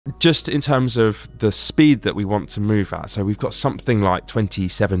Just in terms of the speed that we want to move at, so we've got something like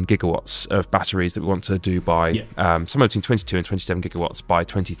 27 gigawatts of batteries that we want to do by somewhere between 22 and 27 gigawatts by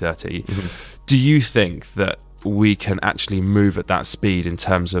 2030. Do you think that we can actually move at that speed in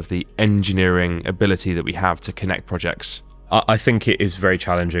terms of the engineering ability that we have to connect projects? I think it is very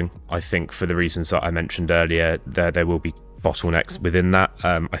challenging. I think for the reasons that I mentioned earlier, there will be bottlenecks within that.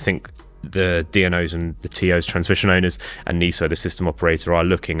 I think the DNOs and the TOs, transmission owners, and NESO, the system operator, are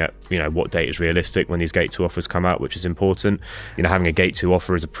looking at, what date is realistic when these gate 2 offers come out, which is important. Having a gate 2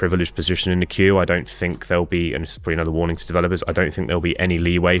 offer is a privileged position in the queue. I don't think there'll be, and it's probably another warning to developers, I don't think there'll be any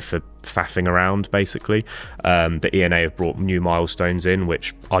leeway for faffing around, basically. The ENA have brought new milestones in,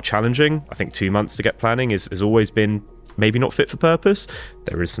 which are challenging. I think 2 months to get planning has always been maybe not fit for purpose.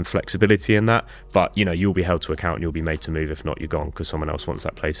 There is some flexibility in that, but you'll be held to account and you'll be made to move. If not, you're gone because someone else wants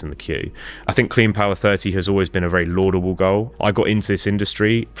that place in the queue. I think Clean Power 30 has always been a very laudable goal. I got into this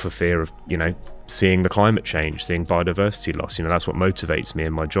industry for fear of seeing the climate change, seeing biodiversity loss. That's what motivates me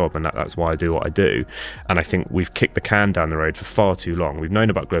in my job, and that's why I do what I do. And I think we've kicked the can down the road for far too long. We've known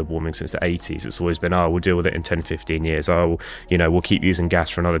about global warming since the 80s. It's always been, we'll deal with it in 10, 15 years. We'll keep using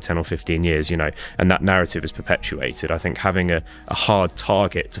gas for another 10 or 15 years, and that narrative is perpetuated. I think having a hard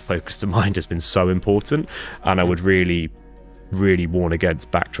target to focus the mind has been so important, and I would really warn against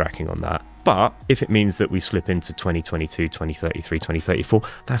backtracking on that. But if it means that we slip into 2022, 2033, 2034,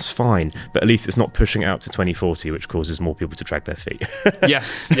 that's fine. But at least it's not pushing out to 2040, which causes more people to drag their feet.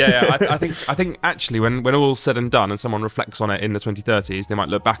 Yes, yeah. I think actually when all's said and done and someone reflects on it in the 2030s, they might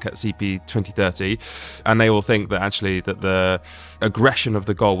look back at CP 2030 and they will think that actually that the aggression of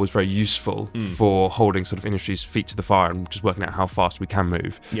the goal was very useful for holding sort of industry's feet to the fire and just working out how fast we can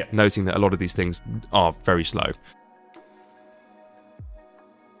move, noting that a lot of these things are very slow.